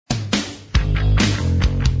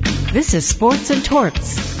This is Sports and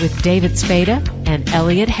Torts with David Spada and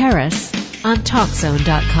Elliot Harris on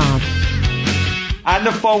TalkZone.com. On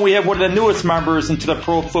the phone, we have one of the newest members into the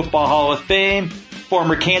Pro Football Hall of Fame,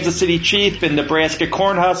 former Kansas City Chief and Nebraska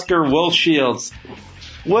Cornhusker, Will Shields.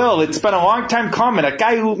 Will, it's been a long time coming. A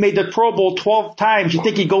guy who made the Pro Bowl 12 times, you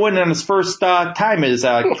think he'd go in on his first time as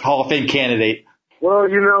a Hall of Fame candidate? Well,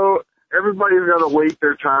 everybody's got to wait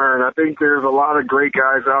their turn. I think there's a lot of great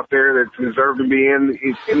guys out there that deserve to be in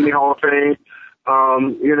the Hall of Fame.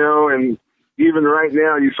 And even right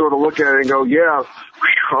now, you sort of look at it and go, yeah,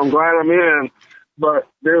 I'm glad I'm in. But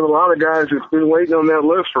there's a lot of guys that's been waiting on that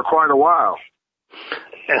list for quite a while.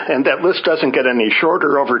 And that list doesn't get any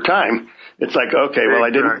shorter over time. It's like, okay, well,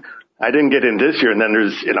 I didn't get in this year, and then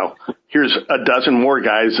there's, here's a dozen more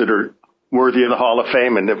guys that are worthy of the Hall of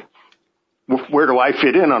Fame, and where do I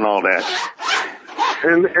fit in on all that?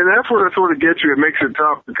 And that's where it sort of gets you. It makes it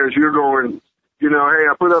tough because you're going, hey,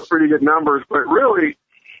 I put up pretty good numbers, but really,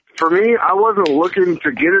 for me, I wasn't looking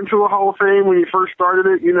to get into the Hall of Fame when you first started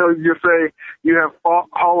it. You just say you have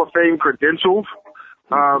Hall of Fame credentials.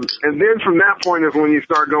 And then from that point is when you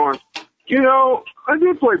start going, I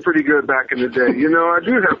did play pretty good back in the day. I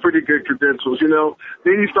do have pretty good credentials,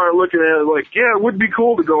 Then you start looking at it like, yeah, it would be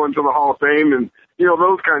cool to go into the Hall of Fame and,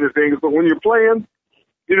 those kind of things. But when you're playing,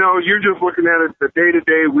 you're just looking at it the day to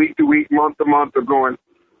day, week to week, month to month of going,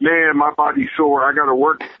 man, my body's sore. I got to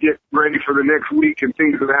work to get ready for the next week and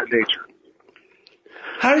things of that nature.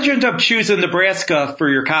 How did you end up choosing Nebraska for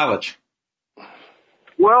your college?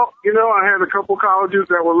 Well, I had a couple colleges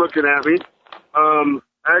that were looking at me.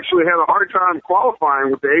 I actually had a hard time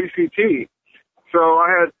qualifying with the ACT. So I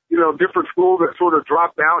had, different schools that sort of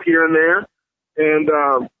dropped out here and there. And,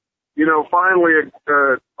 finally,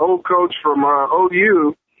 an old coach from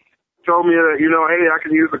OU told me that, hey, I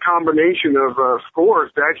can use a combination of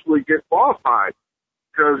scores to actually get qualified.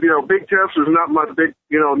 Because, big tests is not my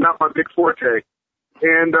big forte.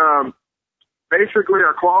 And basically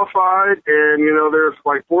I qualified, and, there's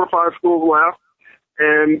like 4 or 5 schools left.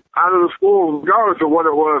 And out of the schools, regardless of what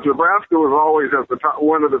it was, Nebraska was always at the top,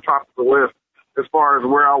 one of the top of the list as far as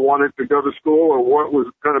where I wanted to go to school or what was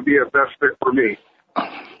going to be a best fit for me.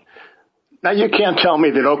 Now, you can't tell me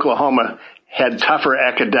that Oklahoma had tougher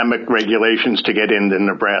academic regulations to get into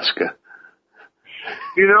Nebraska.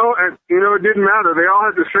 It didn't matter. They all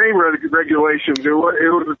had the same regulations. It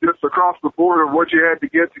was just across the board of what you had to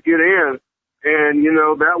get in. And,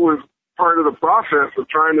 that was part of the process of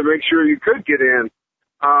trying to make sure you could get in.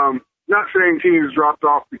 Not saying teams dropped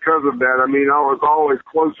off because of that. I mean, I was always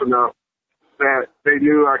close enough that they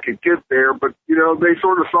knew I could get there. But, they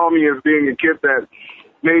sort of saw me as being a kid that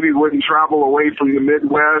maybe wouldn't travel away from the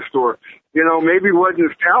Midwest or, maybe wasn't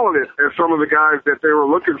as talented as some of the guys that they were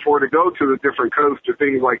looking for to go to the different coasts or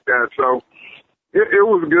things like that. So it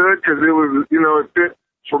was good because it was, it fit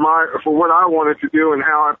for what I wanted to do and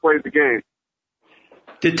how I played the game.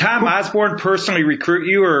 Did Tom Osborne personally recruit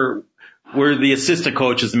you, or were the assistant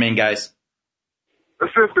coaches the main guys?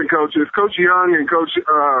 Assistant coaches. Coach Young and Coach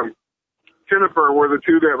Tennifer were the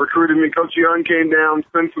two that recruited me. Coach Young came down,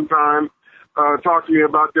 spent some time, talked to me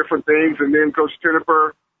about different things, and then Coach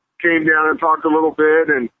Tennifer came down and talked a little bit,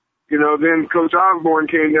 and, then Coach Osborne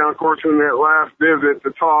came down, of course, in that last visit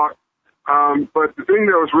to talk. But the thing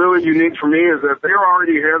that was really unique for me is that they were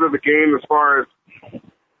already ahead of the game as far as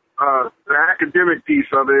the academic piece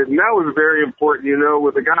of it, and that was very important,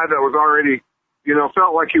 with a guy that was already,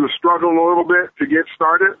 felt like he was struggling a little bit to get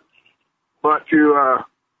started, but to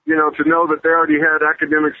know that they already had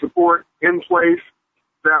academic support in place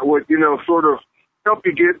that would, sort of help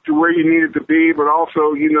you get to where you needed to be, but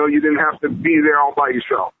also, you didn't have to be there all by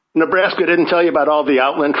yourself. Nebraska didn't tell you about all the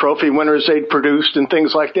Outland Trophy winners they'd produced and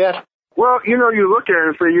things like that? Well, you look at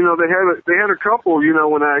it and say, they had a couple,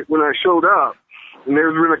 when I showed up. And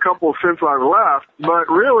there's been a couple since I've left, but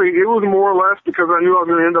really it was more or less because I knew I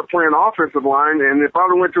was going to end up playing offensive line, and if I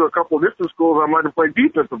would have went to a couple of different schools, I might have played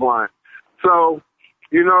defensive line. So,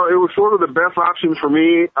 it was sort of the best option for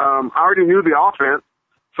me. I already knew the offense,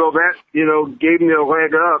 so that, gave me a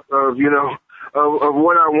leg up of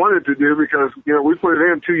what I wanted to do because, we put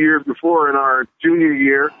it in 2 years before in our junior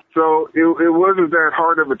year. So it wasn't that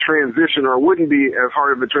hard of a transition, or wouldn't be as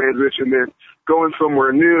hard of a transition than going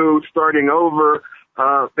somewhere new, starting over,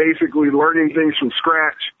 basically learning things from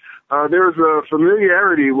scratch. There's a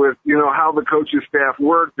familiarity with, how the coaching staff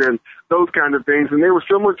worked and those kind of things. And they were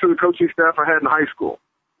similar to the coaching staff I had in high school.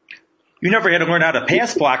 You never had to learn how to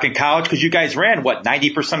pass block in college because you guys ran,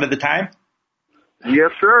 90% of the time?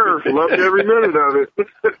 Yes, sir. Loved every minute of it.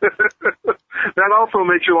 That also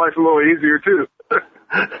makes your life a little easier, too.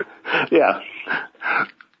 Yeah.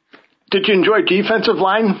 Did you enjoy defensive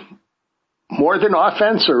line more than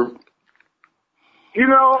offense, or? You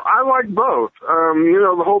know, I like both.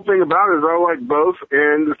 The whole thing about it is I like both.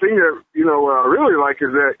 And the thing that, I really like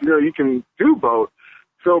is that, you can do both.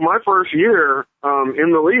 So my first year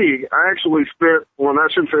in the league, I actually spent, well, I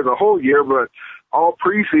shouldn't say the whole year, but all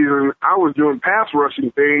preseason, I was doing pass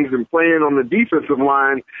rushing things and playing on the defensive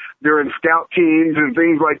line during scout teams and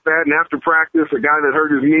things like that. And after practice, a guy that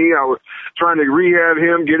hurt his knee, I was trying to rehab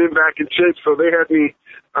him, get him back in shape. So they had me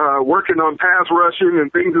working on pass rushing and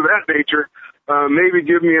things of that nature. Maybe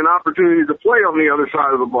give me an opportunity to play on the other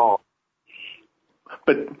side of the ball.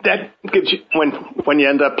 But that gives you, when you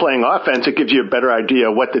end up playing offense, it gives you a better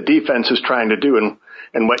idea of what the defense is trying to do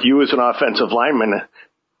and what you as an offensive lineman,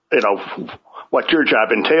 what your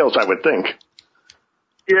job entails, I would think.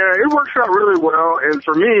 Yeah, it works out really well. And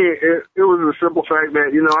for me, it was the simple fact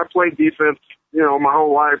that, I played defense, my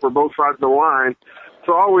whole life or both sides of the line.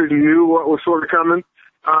 So I always knew what was sort of coming.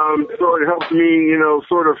 So it helped me,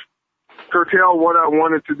 sort of curtail what I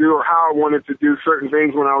wanted to do or how I wanted to do certain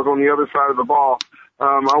things when I was on the other side of the ball.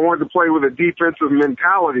 I wanted to play with a defensive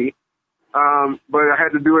mentality, but I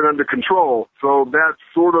had to do it under control. So that's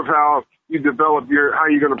sort of how you develop how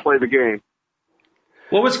you're going to play the game.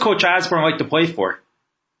 What was Coach Osborne like to play for?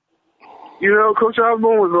 Coach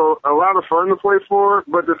Osborne was a lot of fun to play for,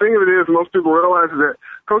 but the thing of it is, most people realize that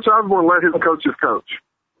Coach Osborne let his coaches coach.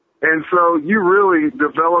 And so you really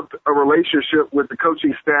developed a relationship with the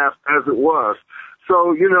coaching staff as it was.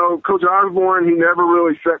 So, Coach Osborne, he never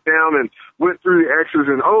really sat down and went through the X's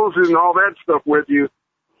and O's and all that stuff with you.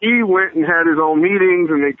 He went and had his own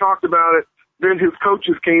meetings and they talked about it. Then his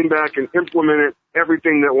coaches came back and implemented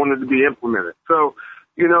everything that wanted to be implemented. So,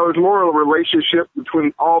 it's more of a relationship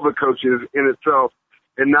between all the coaches in itself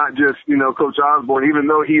and not just, Coach Osborne, even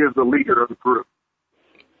though he is the leader of the group.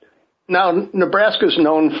 Now, Nebraska's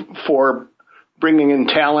known for bringing in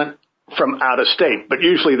talent from out of state, but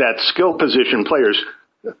usually that's skill position players.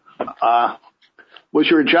 Was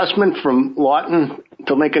your adjustment from Lawton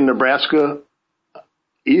to Lincoln, Nebraska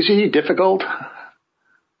easy, difficult?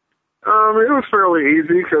 It was fairly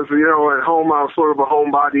easy because, at home I was sort of a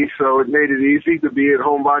homebody, so it made it easy to be at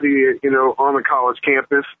homebody, on the college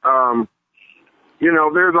campus.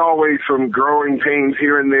 There's always some growing pains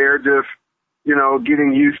here and there, just,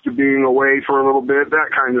 getting used to being away for a little bit, that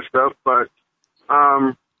kind of stuff. But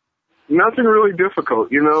nothing really difficult.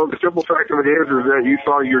 The simple fact of it is that you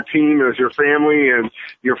saw your team as your family and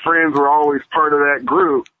your friends were always part of that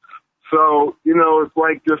group. So, it's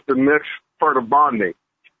like just the next part of bonding.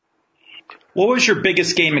 What was your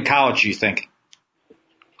biggest game in college, you think?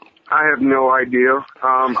 I have no idea.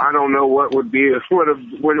 I don't know what would have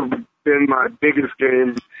been my biggest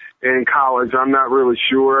game in college. I'm not really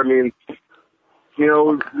sure. I mean,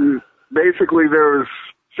 basically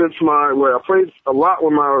I played a lot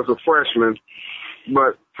when I was a freshman,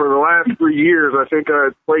 but for the last 3 years, I think I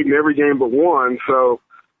played in every game but one. So,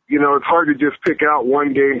 it's hard to just pick out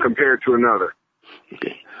one game compared to another.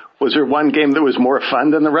 Okay. Was there one game that was more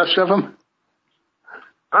fun than the rest of them?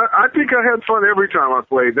 I think I had fun every time I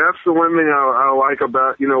played. That's the one thing I like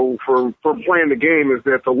about, for playing the game is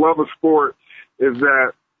that the love of sport is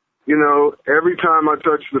that, every time I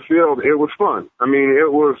touched the field, it was fun. I mean, it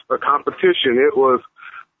was a competition. It was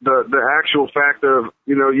the actual fact of,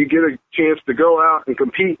 you get a chance to go out and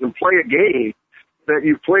compete and play a game that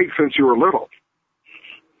you've played since you were little.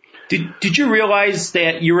 Did you realize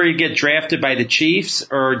that you were going to get drafted by the Chiefs,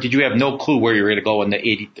 or did you have no clue where you were going to go in the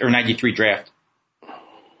 80 or 93 draft?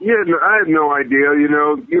 Yeah, I had no idea.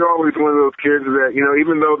 You're always one of those kids that,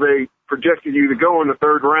 even though they projected you to go in the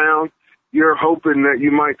third round, you're hoping that you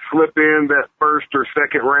might slip in that first or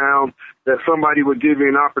second round, that somebody would give you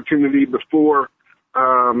an opportunity before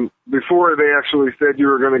they actually said you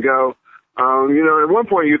were going to go. At one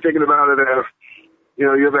point you're thinking about it as,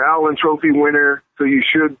 you're the Allen Trophy winner, so you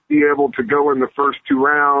should be able to go in the first two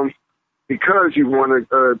rounds because you won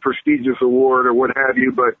a prestigious award or what have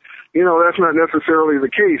you. But, that's not necessarily the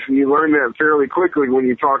case. And you learn that fairly quickly when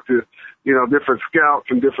you talk to, different scouts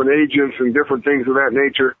and different agents and different things of that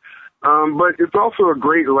nature. But it's also a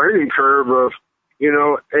great learning curve of,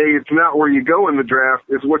 it's not where you go in the draft,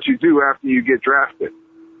 it's what you do after you get drafted.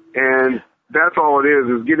 And that's all it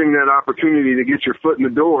is getting that opportunity to get your foot in the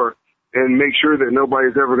door and make sure that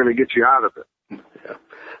nobody's ever going to get you out of it. Yeah.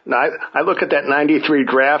 Now, I look at that 93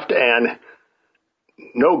 draft, and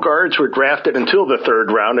no guards were drafted until the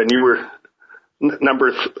third round, and you were the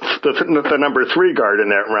number 3 guard in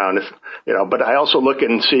that round. But I also look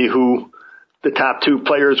and see who the top 2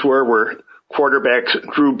 players were quarterbacks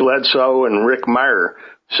Drew Bledsoe and Rick Meyer.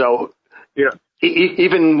 So yeah,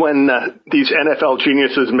 even when these NFL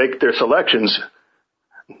geniuses make their selections,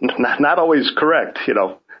 not always correct.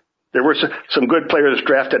 There were some good players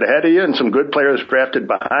drafted ahead of you and some good players drafted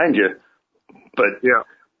behind you. But yeah,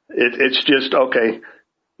 it's just, okay,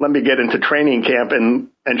 let me get into training camp and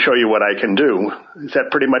show you what I can do. Is that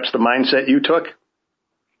pretty much the mindset you took?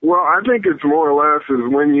 Well, I think it's more or less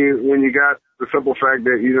is when you got the simple fact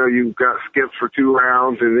that, you got skipped for 2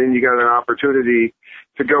 rounds and then you got an opportunity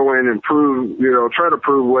to go in and prove, try to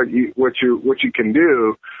prove what you can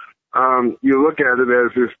do. You look at it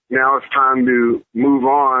as if now it's time to move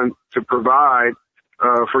on to provide,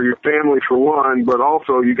 for your family for one, but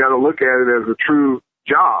also you got to look at it as a true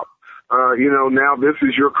job. Now this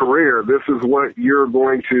is your career. This is what you're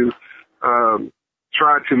going to,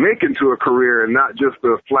 try to make into a career and not just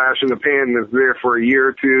a flash in the pan that's there for a year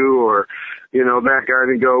or two, or, that guy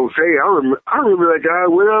that goes, hey, I remember that guy,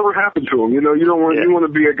 whatever happened to him. You want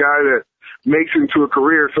to be a guy that makes into a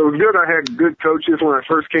career. So it was good. I had good coaches when I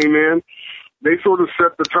first came in. They sort of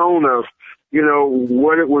set the tone of,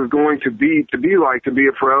 what it was going to be like to be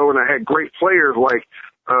a pro. And I had great players like,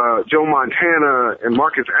 Joe Montana and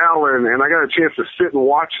Marcus Allen, and I got a chance to sit and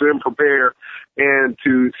watch them prepare and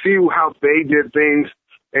to see how they did things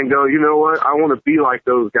and go, you know what, I want to be like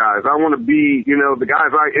those guys. I want to be, the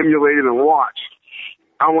guys I emulated and watched.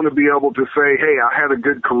 I want to be able to say, hey, I had a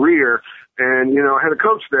good career. And, I had a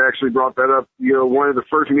coach that actually brought that up, one of the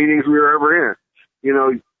first meetings we were ever in.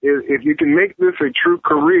 If you can make this a true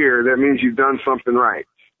career, that means you've done something right.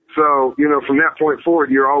 So, from that point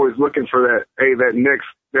forward, you're always looking for that, hey, that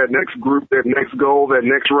next group, that next goal, that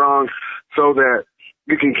next rung, so that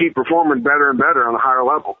you can keep performing better and better on a higher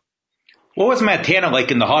level. What was Montana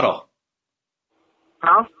like in the huddle?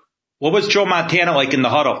 Huh? What was Joe Montana like in the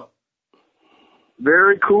huddle?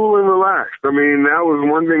 Very cool and relaxed. I mean, that was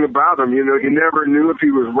one thing about him. You never knew if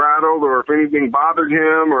he was rattled or if anything bothered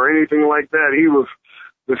him or anything like that. He was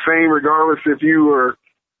the same regardless if you were,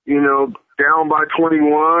 down by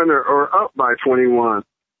 21 or up by 21.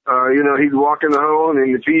 He'd walk in the hole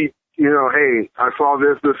and if he, hey, I saw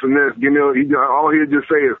this, and this, all he'd just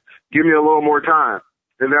say is, give me a little more time.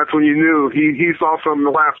 And that's when you knew he saw something in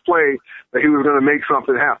the last play that he was going to make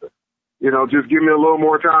something happen. Just give me a little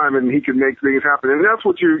more time and he could make things happen. And that's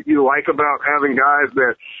what you like about having guys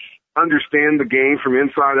that understand the game from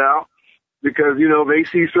inside out, because, they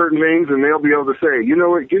see certain things and they'll be able to say, you know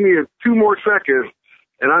what, give me 2 more seconds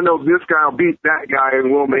and I know this guy will beat that guy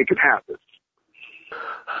and we'll make it happen.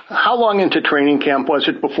 How long into training camp was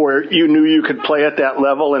it before you knew you could play at that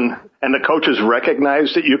level and the coaches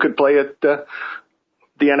recognized that you could play at the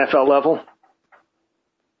NFL level?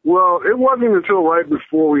 Well, it wasn't until right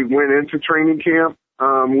before we went into training camp.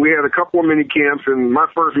 We had a couple of mini camps, and my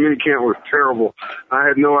first mini camp was terrible. I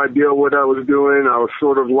had no idea what I was doing. I was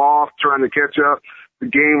sort of lost trying to catch up. The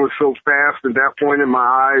game was so fast at that point in my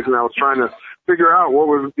eyes, and I was trying to figure out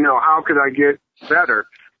how could I get better.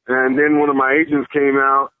 And then one of my agents came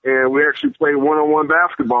out, and we actually played one-on-one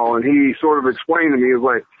basketball, and he sort of explained to me, he was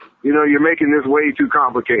like, you're making this way too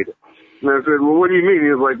complicated. And I said, well, what do you mean?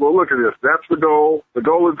 He was like, well, look at this. That's the goal. The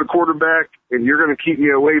goal is the quarterback, and you're going to keep me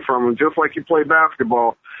away from him. Just like you play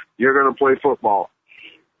basketball, you're going to play football.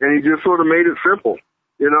 And he just sort of made it simple,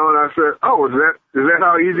 and I said, oh, is that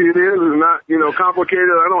how easy it is? It's not, complicated.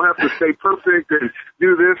 I don't have to stay perfect and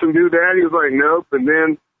do this and do that. He was like, nope. And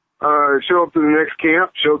then, show up to the next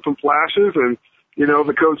camp, showed some flashes, and,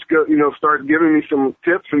 the coach, started giving me some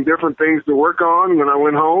tips and different things to work on when I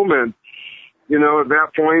went home. And, at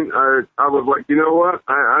that point, I was like, you know what?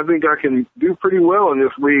 I think I can do pretty well in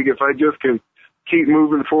this league if I just can keep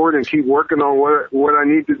moving forward and keep working on what I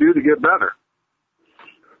need to do to get better.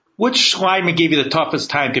 Which lineman gave you the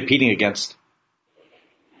toughest time competing against?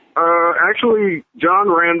 Actually, John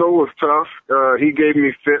Randall was tough. He gave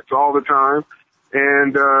me fits all the time.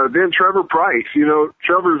 And then Trevor Price,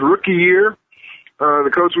 Trevor's rookie year,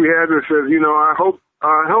 the coach we had said,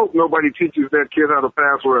 I hope nobody teaches that kid how to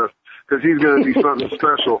pass rush, because he's going to be something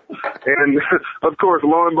special. And, of course,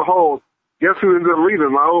 lo and behold, guess who ends up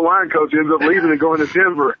leaving? My old line coach ends up leaving and going to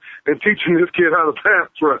Denver and teaching this kid how to pass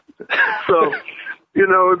rush. So,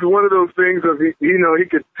 it's one of those things of, he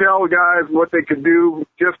could tell guys what they could do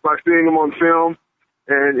just by seeing them on film.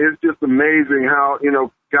 And it's just amazing how,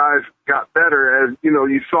 guys got better as,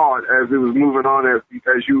 you saw it as it was moving on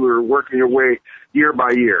as you were working your way year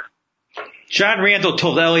by year. John Randall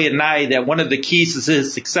told Elliot and I that one of the keys to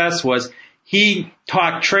his success was he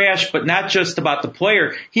talked trash, but not just about the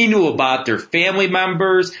player. He knew about their family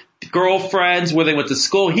members, girlfriends, where they went to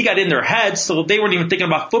school. He got in their heads, so they weren't even thinking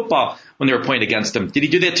about football when they were playing against him. Did he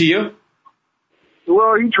do that to you?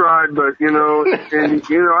 Well, he tried, but, and,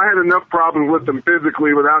 I had enough problems with him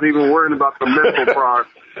physically without even worrying about the mental part.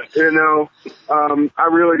 I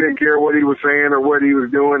really didn't care what he was saying or what he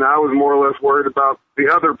was doing. I was more or less worried about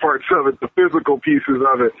the other parts of it, the physical pieces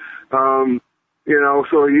of it.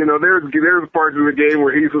 There's parts of the game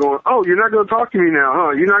where he's going, oh, you're not going to talk to me now,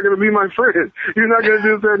 huh? You're not going to be my friend. You're not going to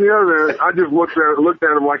do this, that, and the other. I just looked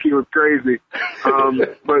at him like he was crazy.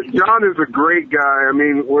 But John is a great guy. I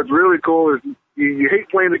mean, what's really cool is you hate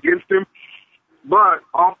playing against him, but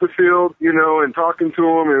off the field, and talking to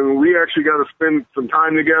him, and we actually got to spend some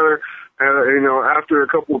time together, after a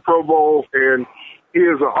couple of Pro Bowls, and he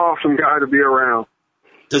is an awesome guy to be around.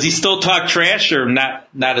 Does he still talk trash or not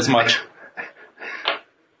as much?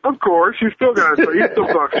 Of course, he still talks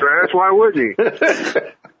trash. Why would he?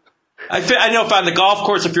 I know if on the golf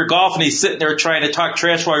course, if you're golfing, he's sitting there trying to talk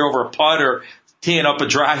trash while you're over a putt or teeing up a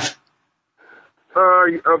drive.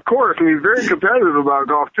 Of course, and he's very competitive about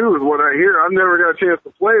golf too, is what I hear. I've never got a chance to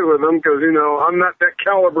play with him because, I'm not that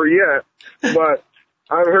caliber yet, but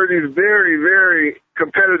I've heard he's very, very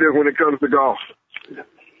competitive when it comes to golf.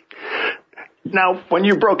 Now, when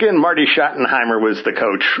you broke in, Marty Schottenheimer was the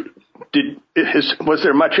coach. Was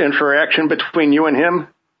there much interaction between you and him?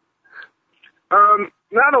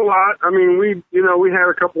 Not a lot. I mean, we had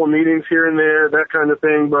a couple of meetings here and there, that kind of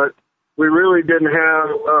thing, but we really didn't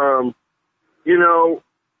have,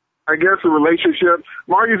 I guess a relationship.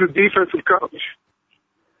 Marty's a defensive coach.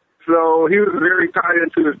 So he was very tied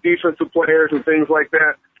into his defensive players and things like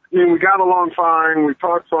that. I mean, we got along fine, we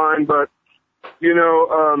talked fine, but,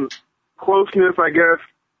 closeness, I guess,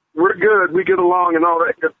 we're good, we get along and all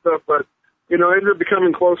that good stuff, but, ended up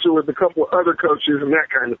becoming closer with a couple of other coaches and that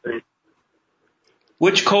kind of thing.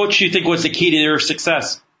 Which coach do you think was the key to your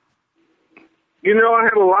success? I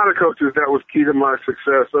had a lot of coaches that was key to my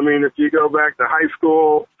success. I mean, if you go back to high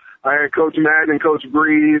school, I had Coach Madden and Coach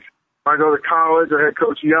Breeze. If I go to college, I had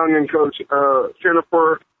Coach Young and Coach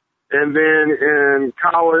Jennifer. And then in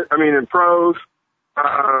pros,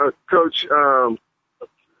 Coach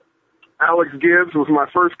Alex Gibbs was my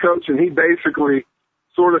first coach, and he basically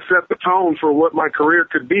sort of set the tone for what my career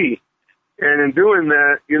could be. And in doing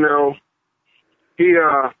that, he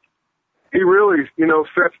really,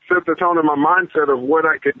 set the tone in my mindset of what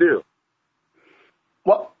I could do.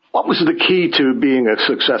 What was the key to being a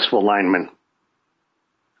successful lineman?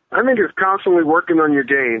 I think it's constantly working on your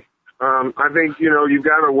game. I think, you've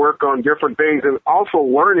got to work on different things and also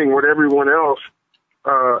learning what everyone else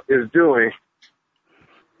is doing.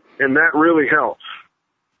 And that really helps.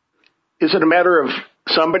 Is it a matter of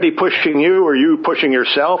somebody pushing you or you pushing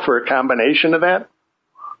yourself or a combination of that?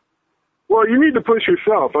 Well, you need to push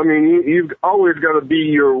yourself. I mean, you've always got to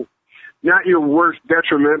be not your worst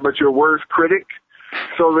detriment, but your worst critic,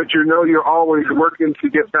 so that you're always working to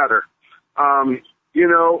get better.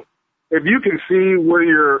 If you can see where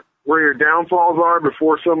your downfalls are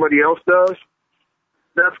before somebody else does,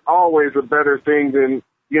 that's always a better thing than,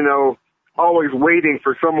 always waiting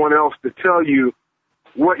for someone else to tell you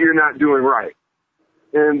what you're not doing right.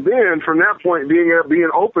 And then from that point, being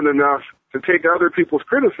open enough to take other people's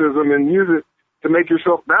criticism and use it to make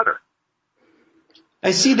yourself better.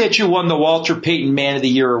 I see that you won the Walter Payton Man of the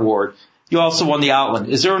Year award. You also won the Outland.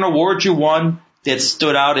 Is there an award you won that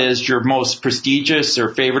stood out as your most prestigious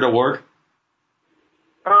or favorite award?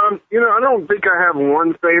 I don't think I have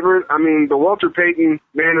one favorite. I mean, the Walter Payton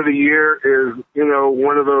Man of the Year is,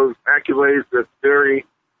 one of those accolades that's very,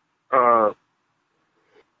 I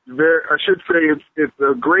should say it's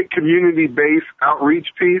a great community-based outreach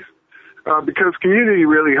piece, because community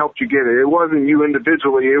really helped you get it. It wasn't you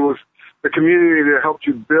individually. It was the community that helped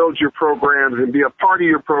you build your programs and be a part of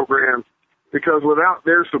your programs, because without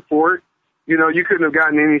their support, you couldn't have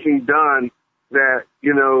gotten anything done that,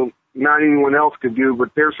 not anyone else could do,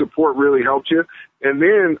 but their support really helped you. And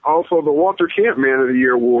then also the Walter Camp Man of the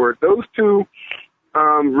Year award. Those two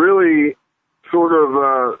really sort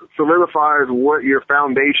of solidifies what your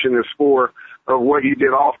foundation is for, of what you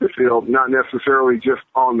did off the field, not necessarily just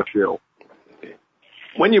on the field.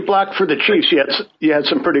 When you blocked for the Chiefs, you had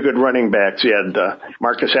some pretty good running backs. You had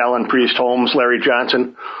Marcus Allen, Priest Holmes, Larry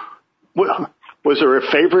Johnson. Was there a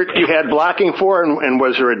favorite you had blocking for, and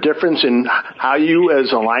was there a difference in how you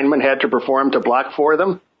as a lineman had to perform to block for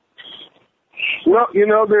them? Well,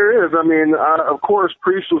 there is. I mean, of course,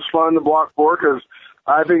 Priest was fun to block for because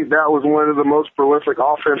I think that was one of the most prolific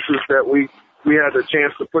offenses that we had a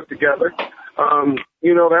chance to put together.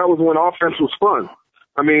 That was when offense was fun.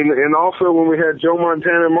 I mean, and also when we had Joe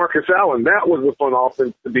Montana and Marcus Allen, that was a fun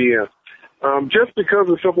offense to be in. Just because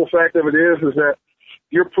the simple fact of it is that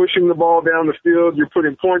you're pushing the ball down the field, you're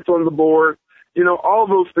putting points on the board, all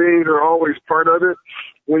those things are always part of it.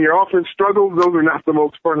 When your offense struggles, those are not the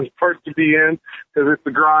most fun parts to be in because it's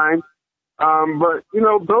the grind. But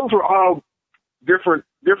those are all different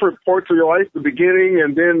parts of your life, the beginning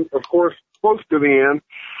and then, of course, close to the end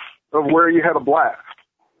of where you had a blast.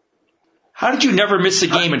 How did you never miss a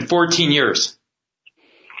game in 14 years?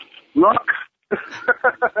 Luck.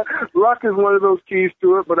 Luck is one of those keys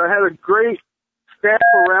to it, but I had a great staff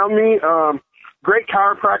around me. Great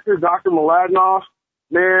chiropractor, Dr. Mladenoff.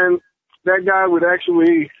 Man, that guy would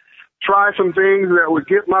actually try some things that would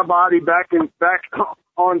get my body back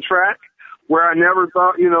on track where I never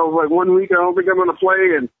thought, like 1 week I don't think I'm going to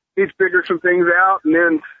play, and he'd figure some things out.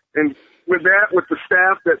 And with the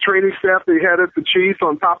staff, that training staff that he had at the Chiefs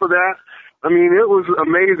on top of that, I mean, it was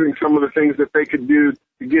amazing some of the things that they could do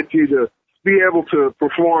to get you to be able to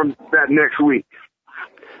perform that next week.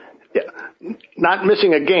 Yeah. Not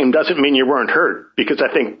missing a game doesn't mean you weren't hurt, because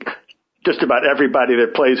I think just about everybody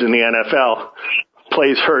that plays in the NFL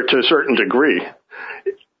plays hurt to a certain degree.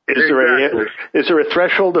 Is there a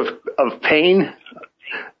threshold of pain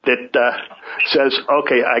that says,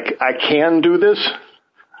 okay, I can do this?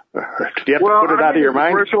 Or do you have to put it out of your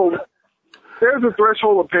mind? There's a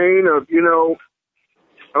threshold of pain of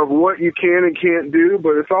what you can and can't do,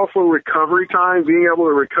 but it's also recovery time, being able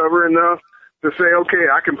to recover enough to say, okay,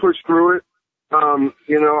 I can push through it.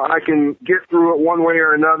 I can get through it one way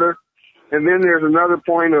or another. And then there's another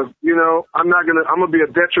point of, I'm going to be a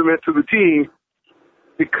detriment to the team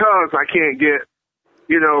because I can't get,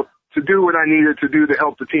 to do what I needed to do to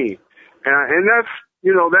help the team. And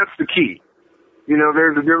that's the key.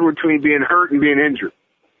 There's a difference between being hurt and being injured.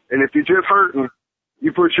 And if you're just hurting,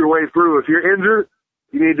 you push your way through. If you're injured,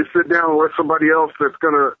 you need to sit down and let somebody else that's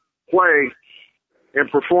going to play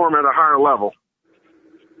and perform at a higher level.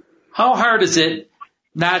 How hard is it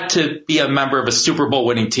not to be a member of a Super Bowl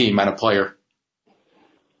winning team and a player?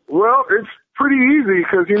 Well, it's pretty easy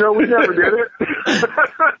because, we never did it.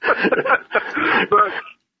 But,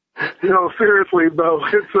 seriously, though,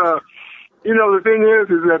 it's, the thing is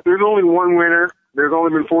that there's only one winner. There's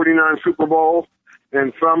only been 49 Super Bowls,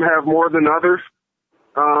 and some have more than others.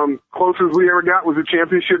 Closest we ever got was a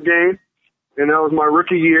championship game, and that was my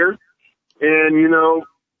rookie year. And,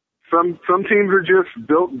 some teams are just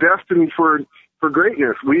destined for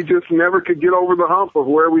greatness. We just never could get over the hump of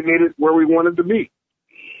where we wanted to be.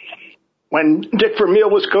 When Dick Vermeil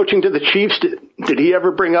was coaching to the Chiefs, did he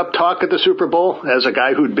ever bring up talk at the Super Bowl as a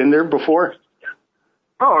guy who'd been there before?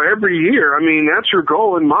 Oh, every year. I mean, that's your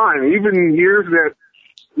goal in mind. Even years that,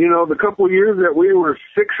 the couple of years that we were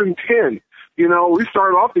 6-10, we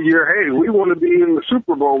started off the year, hey, we want to be in the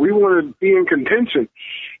Super Bowl. We want to be in contention.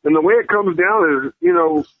 And the way it comes down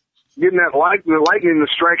is, getting the lightning to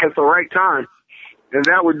strike at the right time. And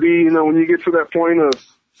that would be, when you get to that point of,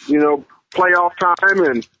 playoff time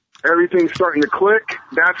and everything's starting to click,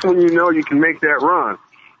 that's when you can make that run.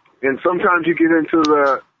 And sometimes you get into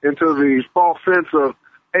the false sense of,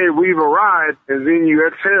 hey, we've arrived, and then you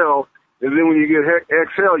exhale, and then when you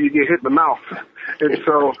exhale, you get hit in the mouth. And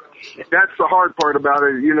so that's the hard part about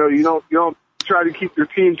it. You don't try to keep your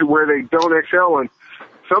team to where they don't exhale. And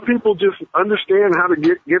some people just understand how to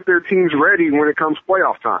get their teams ready when it comes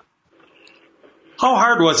playoff time. How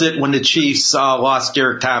hard was it when the Chiefs lost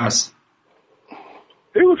Derek Thomas?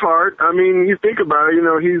 It was hard. I mean, you think about it,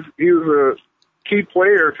 he was a key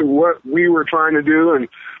player to what we were trying to do and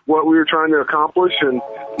what we were trying to accomplish. And,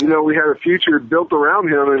 we had a future built around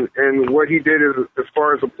him and what he did as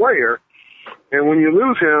far as a player. And when you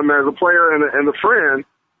lose him as a player and a friend,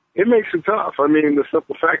 it makes it tough. I mean, the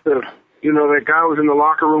simple fact that, that guy was in the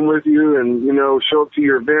locker room with you and, show up to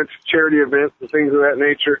your events, charity events and things of that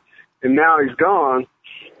nature, and now he's gone,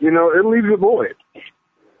 it leaves a void.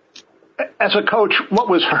 As a coach, what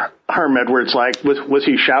was Herm Edwards like? Was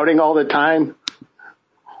he shouting all the time?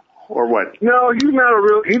 Or what? No, he's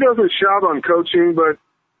not he doesn't shout on coaching, but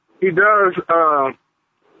he does,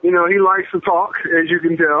 he likes to talk, as you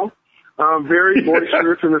can tell. Very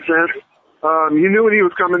boisterous in a sense. You knew when he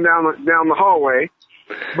was coming down the hallway.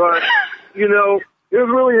 But, it was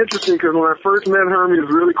really interesting because when I first met Herm, he was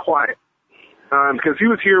really quiet. Because he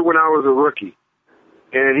was here when I was a rookie.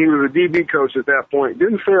 And he was a DB coach at that point.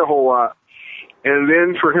 Didn't say a whole lot. And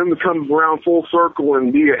then for him to come around full circle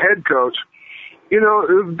and be a head coach, it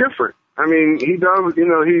was different. I mean, he does,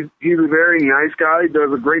 he's a very nice guy. He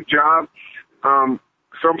does a great job.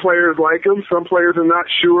 Some players like him. Some players are not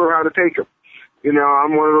sure how to take him.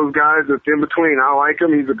 I'm one of those guys that's in between. I like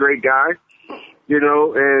him. He's a great guy,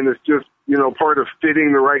 and it's just, part of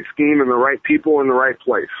fitting the right scheme and the right people in the right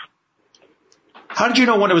place. How did you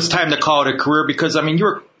know when it was time to call it a career? Because, you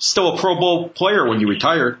were still a Pro Bowl player when you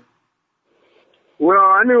retired. Well,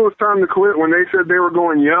 I knew it was time to quit when they said they were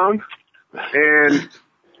going young, and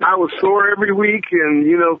I was sore every week and,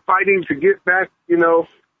 fighting to get back,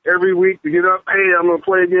 every week to get up. Hey, I'm going to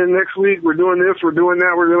play again next week. We're doing this, we're doing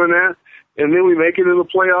that, we're doing that. And then we make it in the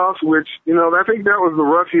playoffs, which, I think that was the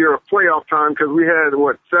rough year of playoff time because we had,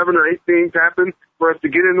 7 or 8 things happen for us to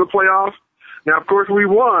get in the playoffs. Now, of course, we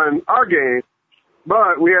won our game,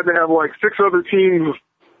 but we had to have 6 other teams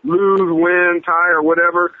lose, win, tie, or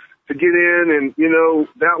whatever to get in. And,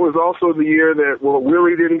 that was also the year that,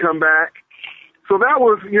 Willie didn't come back. So that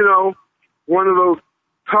was, one of those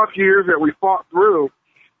tough years that we fought through.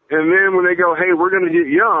 And then when they go, hey, we're going to get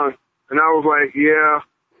young, and I was like, yeah,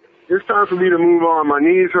 it's time for me to move on. My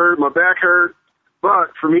knees hurt, my back hurt,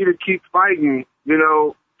 but for me to keep fighting,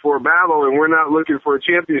 for a battle, and we're not looking for a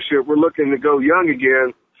championship, we're looking to go young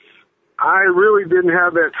again. I really didn't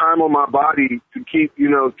have that time on my body to keep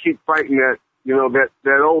fighting that,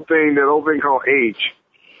 that old thing called age.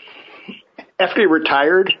 After you're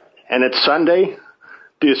retired and it's Sunday,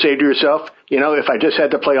 do you say to yourself, if I just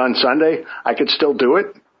had to play on Sunday, I could still do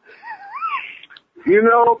it?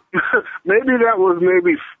 Maybe that was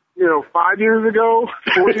 5 years ago,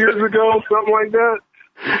 4 years ago, something like that.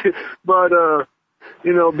 But,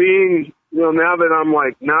 being, now that I'm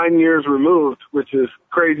 9 years removed, which is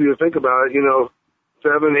crazy to think about,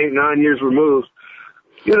 7, 8, 9 years removed,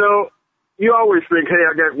 you always think, hey,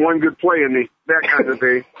 I got one good play in me, that kind of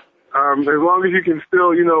thing. As long as you can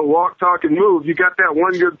still, walk, talk, and move, you got that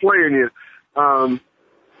one good play in you.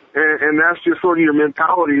 And that's just sort of your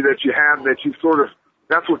mentality that you have, that you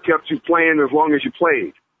that's what kept you playing as long as you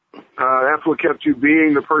played. That's what kept you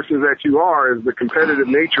being the person that you are, is the competitive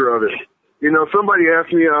nature of it. Somebody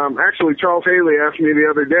asked me, actually Charles Haley asked me the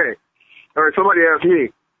other day, somebody asked me,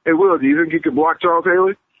 hey, Will, do you think you could block Charles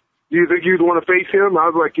Haley? Do you think you'd want to face him? I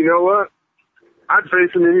was like, you know what? I'd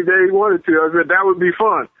face him any day he wanted to. I said, that would be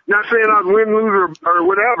fun. Not saying I'd win, lose, or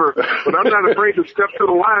whatever, but I'm not afraid to step to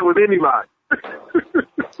the line with anybody.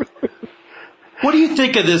 What do you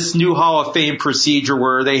think of this new Hall of Fame procedure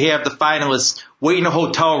where they have the finalists wait in a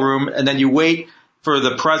hotel room and then you wait for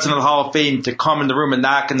the president of the Hall of Fame to come in the room and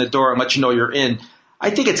knock on the door and let you know you're in? I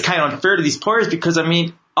think it's kind of unfair to these players because,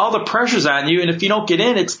 all the pressure's on you, and if you don't get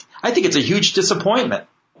in, I think it's a huge disappointment.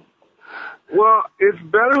 Well, it's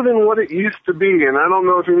better than what it used to be, and I don't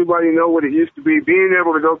know if anybody know what it used to be, being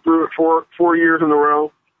able to go through it 4 years in a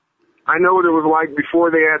row. I know what it was like before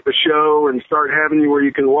they had the show and start having you where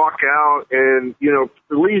you can walk out and,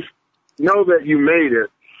 at least know that you made it.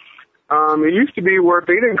 It used to be where if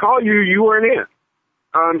they didn't call you, you weren't in.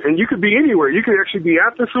 And you could be anywhere. You could actually be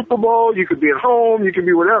at the Super Bowl. You could be at home. You could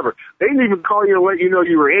be whatever. They didn't even call you and let you know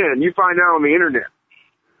you were in. You find out on the internet.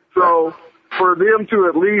 So for them to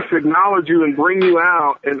at least acknowledge you and bring you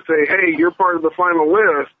out and say, hey, you're part of the final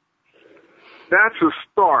list, that's a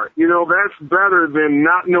start. That's better than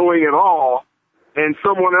not knowing at all and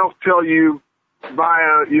someone else tell you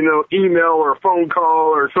via, email or phone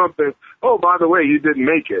call or something, oh, by the way, you didn't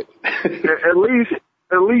make it. At least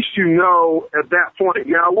at that point.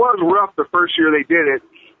 Now, it was rough the first year they did it,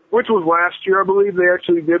 which was last year, I believe they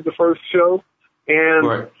actually did the first show.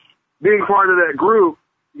 And being part of that group,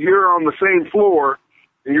 you're on the same floor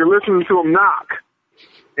and you're listening to them knock.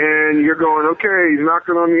 And you're going, okay, he's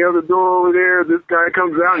knocking on the other door over there. This guy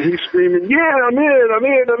comes out and he's screaming, yeah, I'm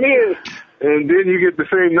in. And then you get the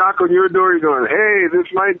same knock on your door. You're going, hey, this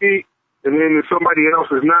might be. And then if somebody else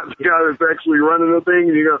is not the guy that's actually running the thing,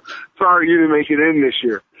 and you go, sorry, you didn't make it in this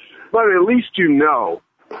year. But at least you know.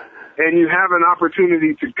 And you have an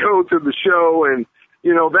opportunity to go to the show and,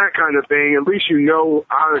 that kind of thing. At least you know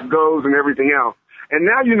how it goes and everything else. And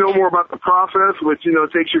now you know more about the process, which,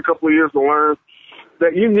 takes you a couple of years to learn,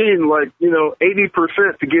 that you need 80%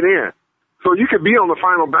 to get in. So you could be on the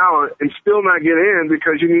final ballot and still not get in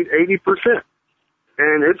because you need 80%.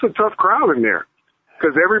 And it's a tough crowd in there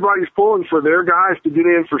because everybody's pulling for their guys to get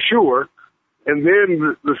in for sure. And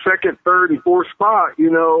then the second, third, and fourth spot,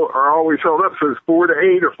 are always held up. So it's 4 to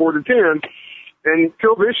 8 or 4 to 10. And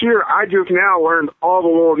until this year, I just now learned all the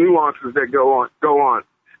little nuances that go on.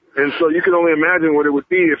 And so you can only imagine what it would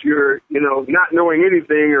be if you're, not knowing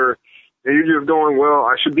anything and you're just going, well,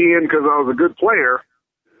 I should be in because I was a good player.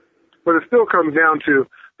 But it still comes down to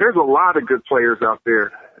there's a lot of good players out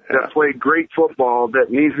there that play great football that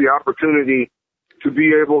needs the opportunity to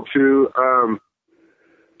be able to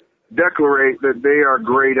declarate that they are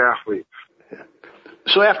great athletes.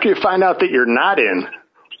 So after you find out that you're not in,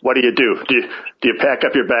 what do you do? Do you pack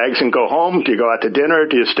up your bags and go home? Do you go out to dinner?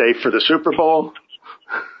 Do you stay for the Super Bowl?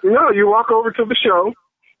 No, you walk over to the show.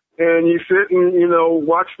 And you sit and,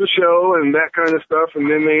 watch the show and that kind of stuff. And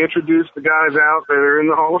then they introduce the guys out that are in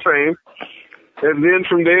the Hall of Fame. And then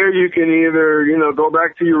from there, you can either, go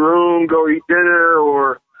back to your room, go eat dinner,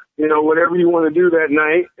 or, whatever you want to do that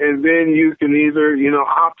night. And then you can either,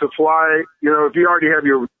 opt to fly, if you already have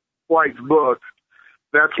your flights booked,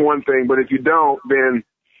 that's one thing. But if you don't, then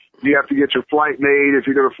you have to get your flight made if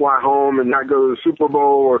you're going to fly home and not go to the Super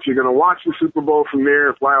Bowl, or if you're going to watch the Super Bowl from there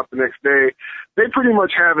and fly out the next day. They pretty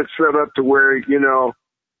much have it set up to where,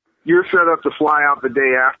 you're set up to fly out the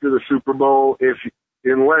day after the Super Bowl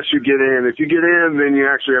unless you get in. If you get in, then you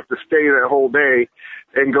actually have to stay that whole day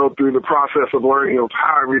and go through the process of learning of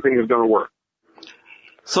how everything is going to work.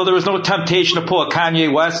 So there was no temptation to pull a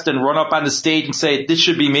Kanye West and run up on the stage and say, "This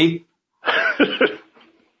should be me"?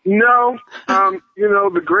 No.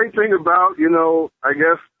 The great thing about, I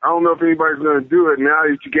guess, I don't know if anybody's going to do it now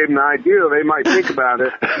that you gave them the idea, they might think about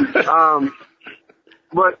it.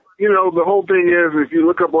 But, the whole thing is, if you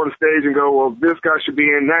look up on the stage and go, well, this guy should be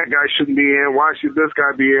in, that guy shouldn't be in, why should this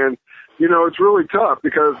guy be in? It's really tough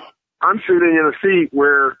because I'm sitting in a seat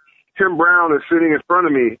where Tim Brown is sitting in front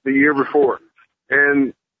of me the year before,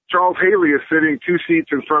 and Charles Haley is sitting 2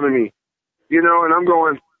 seats in front of me, and I'm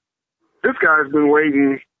going, this guy's been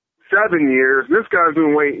waiting 7 years. This guy's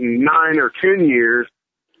been waiting 9 or 10 years.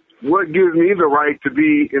 What gives me the right to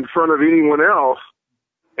be in front of anyone else?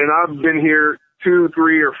 And I've been here 2,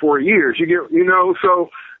 3, or 4 years. So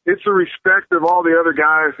it's the respect of all the other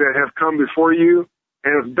guys that have come before you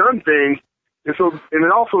and have done things. And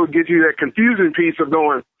it also gives you that confusing piece of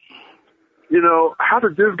going, how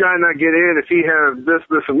did this guy not get in if he has this,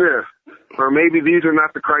 this, and this? Or maybe these are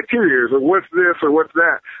not the criteria, or what's this or what's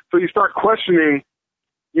that? So you start questioning,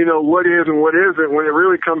 what is and what isn't, when it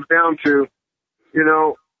really comes down to,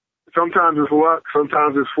 sometimes it's luck,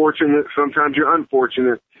 sometimes it's fortunate, sometimes you're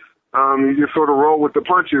unfortunate. You just sort of roll with the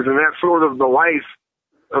punches, and that's sort of the life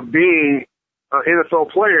of being an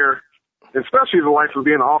NFL player, especially the life of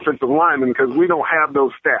being an offensive lineman, because we don't have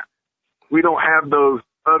those stats. We don't have those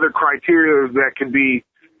other criteria that can be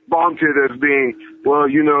vaunted as being, well,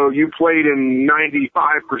 you played in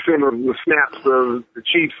 95% of the snaps of the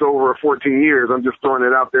Chiefs over 14 years. I'm just throwing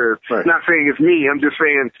it out there. Right. Not saying it's me. I'm just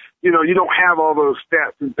saying, you don't have all those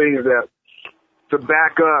stats and things that to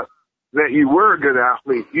back up that you were a good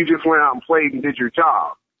athlete. You just went out and played and did your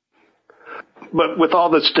job. But with all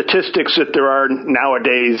the statistics that there are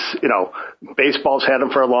nowadays, baseball's had them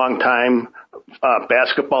for a long time.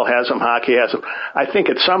 Basketball has them. Hockey has them. I think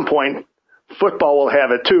at some point, football will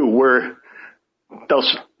have it too, where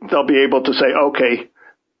they'll be able to say, okay,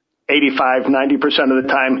 85, 90% of the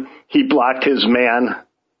time he blocked his man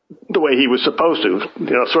the way he was supposed to.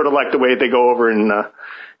 Sort of like the way they go over in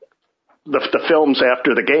the films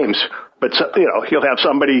after the games. But he'll have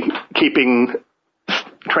somebody keeping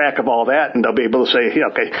track of all that, and they'll be able to say,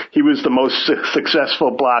 okay, he was the most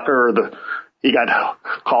successful blocker, or he got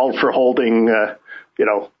called for holding,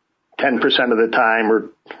 10% of the time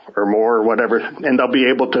or more or whatever, and they'll be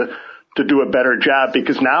able to do a better job,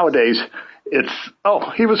 because nowadays it's,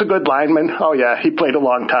 he was a good lineman. Oh yeah, he played a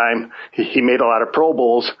long time. He made a lot of Pro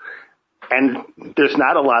Bowls, and there's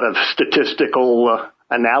not a lot of statistical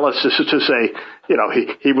analysis to say,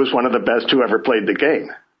 he was one of the best who ever played the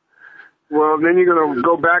game. Well, then you're going to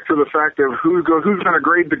go back to the fact of who's going to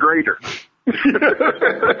grade the grader.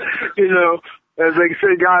 As they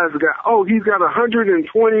say, he's got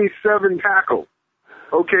 127 tackles.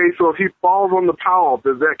 Okay, so if he falls on the pile,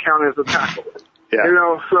 does that count as a tackle? Yeah.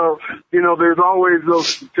 There's always those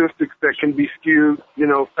statistics that can be skewed.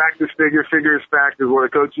 Fact is figure, figure is fact is what a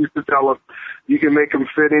coach used to tell us. You can make them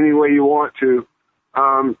fit any way you want to.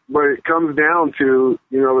 But it comes down to,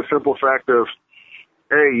 the simple fact of,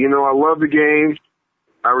 hey, I love the game.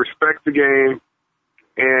 I respect the game.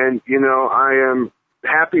 And, I am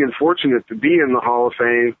happy and fortunate to be in the Hall of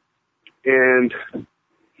Fame. And,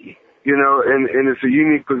 and it's a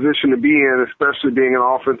unique position to be in, especially being an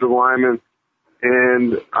offensive lineman.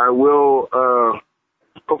 And I will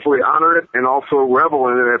hopefully honor it and also revel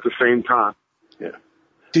in it at the same time. Yeah.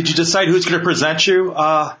 Did you decide who's going to present you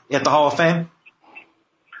at the Hall of Fame?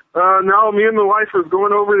 No, me and the wife was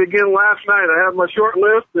going over it again last night. I had my short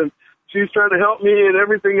list, and she's trying to help me and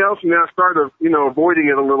everything else, and I started, avoiding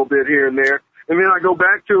it a little bit here and there. And then I go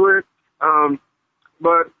back to it.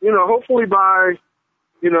 But, hopefully by,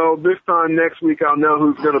 this time next week I'll know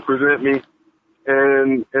who's going to present me.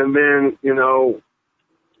 And then,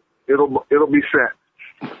 it'll be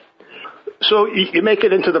set. So you make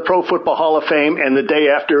it into the Pro Football Hall of Fame, and the day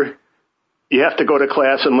after, you have to go to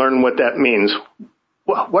class and learn what that means.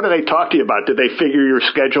 What do they talk to you about? Did they figure your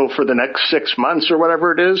schedule for the next 6 months or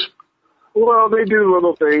whatever it is? Well, they do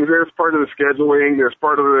little things. There's part of the scheduling. There's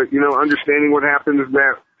part of the, understanding what happens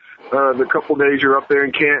that the couple days you're up there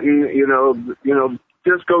in Canton,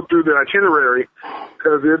 just go through the itinerary,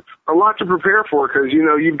 because it's a lot to prepare for, because,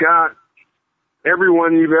 you've got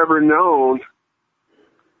everyone you've ever known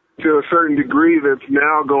to a certain degree that's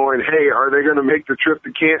now going, hey, are they going to make the trip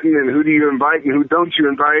to Canton, and who do you invite and who don't you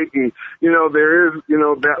invite? And, there is,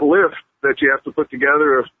 that list that you have to put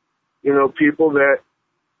together of, people that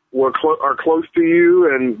are close to you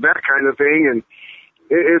and that kind of thing. And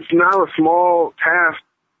it's not a small task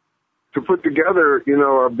to put together,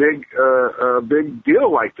 a big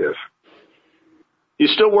deal like this. You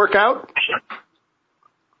still work out?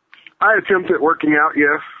 I attempt at working out,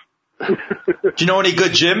 yes. Do you know any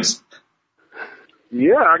good gyms?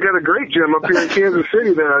 Yeah, I got a great gym up here in Kansas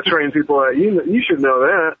City that I train people at. You should know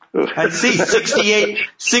that. I see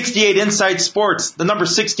 68 Inside Sports. The number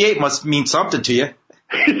 68 must mean something to you.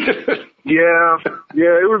 Yeah,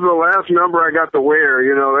 it was the last number I got to wear.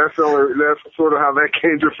 That's sort of how that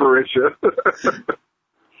came to fruition.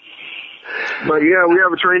 But yeah, we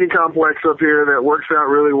have a training complex up here that works out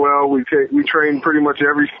really well. We train pretty much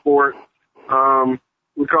every sport.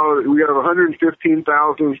 We have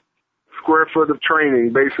 115,000 square foot of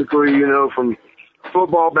training, basically, from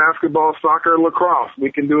football, basketball, soccer, lacrosse.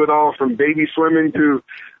 We can do it all, from baby swimming to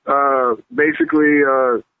basically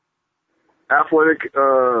athletic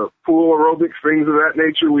pool aerobics, things of that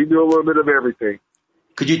nature. We do a little bit of everything.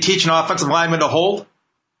 Could you teach an offensive lineman to hold?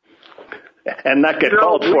 And not get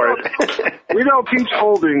called for it. We don't teach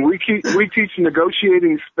holding. We teach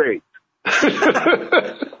negotiating space.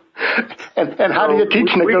 And how do you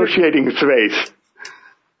teach negotiating space?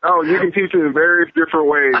 Oh, you can teach it in various different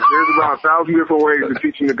ways. There's about 1,000 different ways of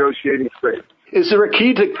teaching negotiating space. Is there a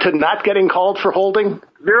key to not getting called for holding?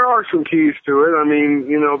 There are some keys to it. I mean,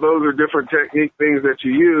 those are different technique things that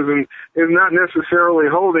you use, and it's not necessarily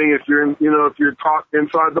holding if you're taught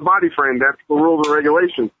inside the body frame. That's the rules and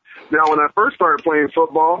regulations. Now, when I first started playing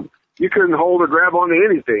football, you couldn't hold or grab onto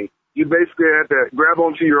anything. You basically had to grab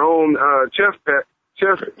onto your own chest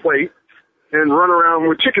plate and run around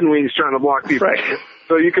with chicken wings trying to block people. Right.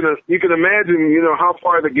 So you can imagine, how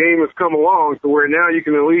far the game has come along to where now you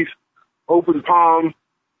can at least open palm,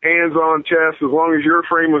 hands on chest, as long as your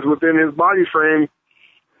frame is within his body frame,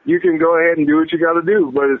 you can go ahead and do what you got to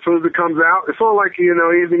do. But as soon as it comes out, it's sort of like,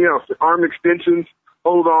 anything else. Arm extensions,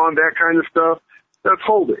 hold on, that kind of stuff, that's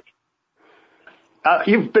holding.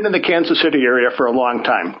 You've been in the Kansas City area for a long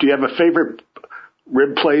time. Do you have a favorite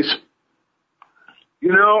rib place?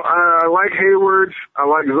 I like Hayward's, I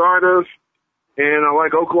like Zarda's, and I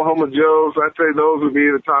like Oklahoma Joe's. I'd say those would be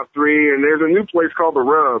the top three. And there's a new place called The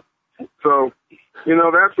Rub. So,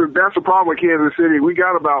 that's the problem with Kansas City. We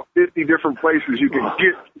got about 50 different places you can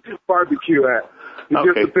get barbecue at. It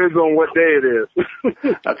just depends on what day it is.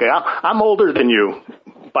 Okay, I'm older than you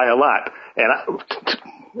by a lot.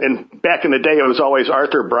 And back in the day, it was always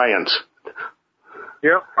Arthur Bryant's.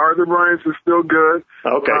 Yep, Arthur Bryant's is still good.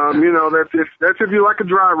 Okay. That's if you like a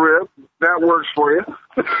dry rib. That works for you.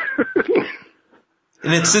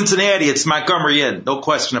 And in Cincinnati, it's Montgomery Inn. No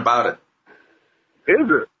question about it. Is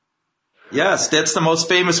it? Yes, that's the most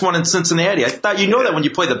famous one in Cincinnati. I thought you know that when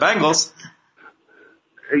you play the Bengals.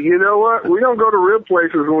 You know what? We don't go to rib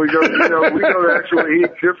places when we go, we go to actually eat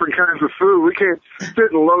different kinds of food. We can't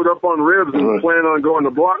sit and load up on ribs and plan on going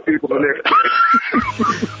to block people the next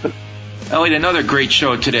day. Elliot, another great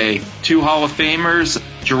show today. 2 Hall of Famers,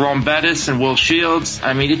 Jerome Bettis and Will Shields.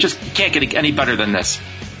 I mean, you can't get any better than this.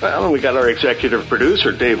 Well, we got our executive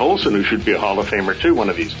producer, Dave Olson, who should be a Hall of Famer too one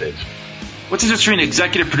of these days. What's the difference between an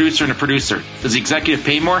executive producer and a producer? Does the executive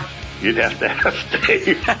pay more? You'd have to ask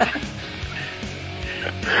Dave.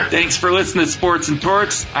 Thanks for listening to Sports and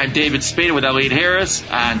Torts. I'm David Spada with Elliot Harris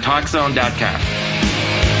on TalkZone.com.